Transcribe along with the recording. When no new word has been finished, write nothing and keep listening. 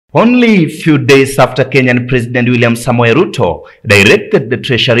Only a few days after Kenyan President William Samoei Ruto directed the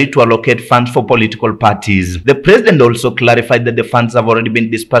Treasury to allocate funds for political parties, the President also clarified that the funds have already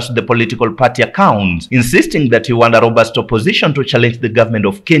been dispersed to the political party accounts, insisting that he wants a robust opposition to challenge the government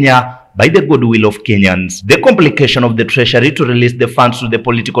of Kenya by the goodwill of Kenyans. The complication of the Treasury to release the funds to the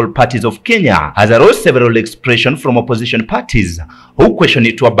political parties of Kenya has aroused several expressions from opposition parties who question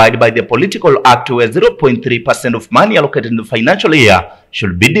it to abide by the Political Act, where 0.3% of money allocated in the financial year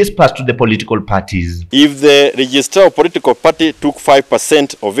should be dispersed to the political parties. If the register of political party took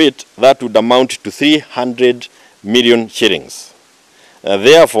 5% of it, that would amount to 300 million shillings.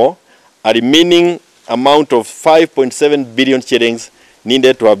 Therefore, a remaining amount of 5.7 billion shillings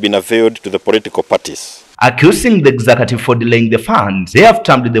needed to have been availed to the political parties. Accusing the executive for delaying the funds, they have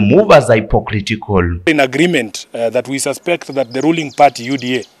termed the move as hypocritical. In agreement that we suspect that the ruling party,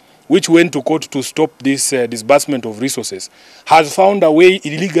 UDA, which went to court to stop this disbursement of resources, has found a way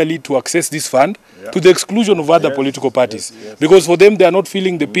illegally to access this fund to the exclusion of other political parties. Because for them, they are not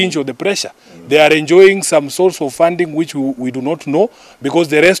feeling the pinch or the pressure. They are enjoying some source of funding which we do not know, because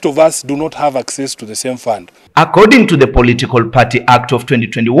the rest of us do not have access to the same fund. According to the Political Party Act of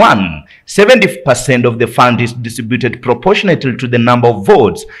 2021, 70% of the fund is distributed proportionately to the number of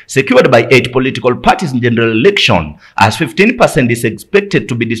votes secured by 8 political parties in general election, as 15% is expected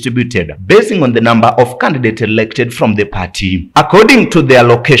to be distributed basing on the number of candidates elected from the party. According to the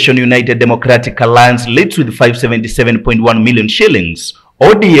allocation, United Democratic Alliance leads with 577.1 million shillings,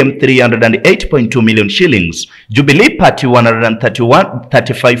 ODM 308.2 million shillings, Jubilee Party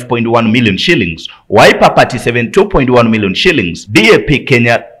 135.1 million shillings, Wiper Party 72.1 million shillings, DAP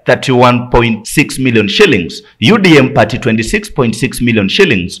Kenya 31.6 million shillings, UDM Party 26.6 million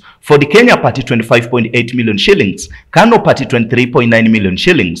shillings, For the Kenya Party 25.8 million shillings, Kano Party 23.9 million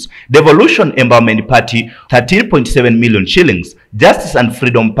shillings, Devolution Empowerment Party 13.7 million shillings, Justice and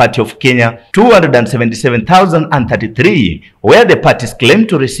Freedom Party of Kenya 277,033, where the parties claim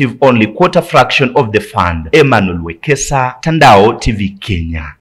to receive only quarter fraction of the fund. Emmanuel Wekesa, Tandao TV Kenya.